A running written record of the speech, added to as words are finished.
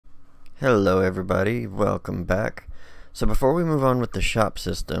Hello everybody, welcome back. So before we move on with the shop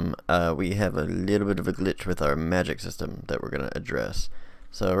system, we have a little bit of a glitch with our magic system that we're going to address.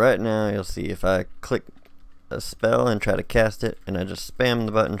 So right now you'll see if I click a spell and try to cast it, and I just spam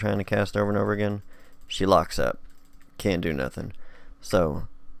the button trying to cast over and over again, she locks up. Can't do nothing. So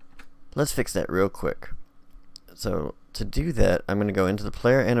let's fix that real quick. So to do that, I'm going to go into the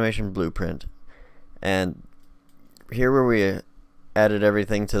player animation blueprint, and here where we added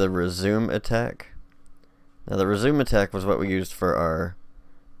everything to the resume attack. Now the resume attack was what we used for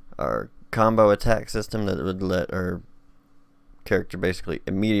our combo attack system that would let our character basically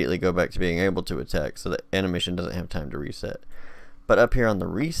immediately go back to being able to attack, so the animation doesn't have time to reset. But up here on the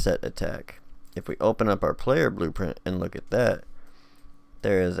reset attack, if we open up our player blueprint and look at that,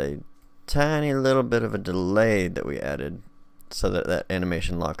 there is a tiny little bit of a delay that we added so that that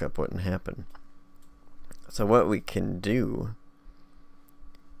animation lockup wouldn't happen. So what we can do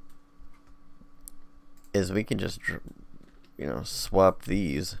is we can just, swap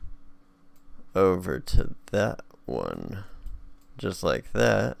these over to that one, just like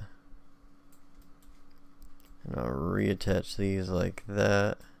that, and I'll reattach these like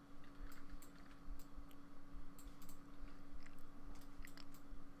that.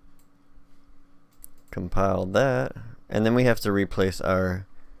 Compile that, and then we have to replace our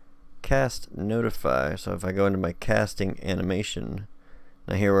cast notify. So if I go into my casting animation,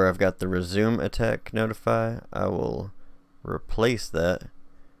 now here where I've got the resume attack notify, I will replace that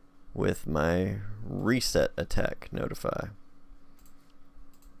with my reset attack notify.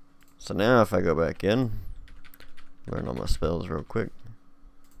 So now if I go back in, learn all my spells real quick,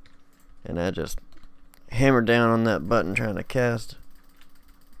 and I just hammer down on that button trying to cast,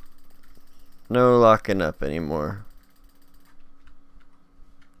 no locking up anymore.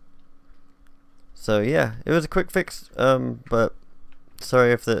 So yeah, it was a quick fix, but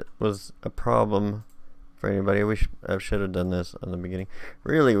sorry if that was a problem for anybody. I should have done this on the beginning.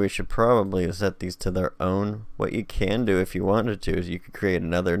 Really, we should probably set these to their own. What you can do if you wanted to is you could create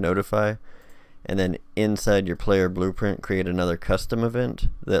another notify, and then inside your player blueprint create another custom event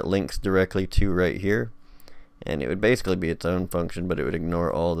that links directly to right here, and it would basically be its own function, but it would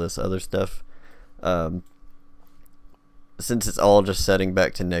ignore all this other stuff. Since it's all just setting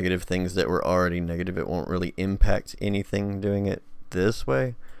back to negative things that were already negative, it won't really impact anything doing it this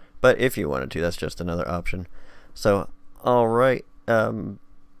way, but if you wanted to, that's just another option. So alright, well,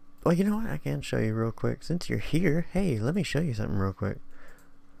 you know what, I can show you real quick since you're here. Hey, let me show you something real quick.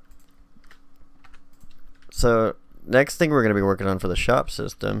 So next thing we're going to be working on for the shop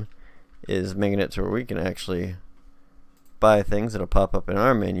system is making it to where we can actually buy things. It'll pop up in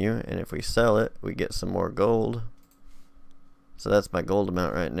our menu, and if we sell it, we get some more gold. So that's my gold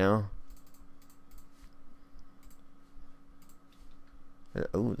amount right now.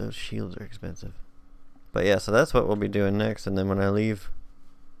 Oh, those shields are expensive. But yeah, so that's what we'll be doing next, and then when I leave,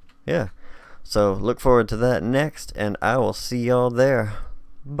 yeah. So look forward to that next, and I will see y'all there.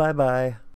 Bye bye.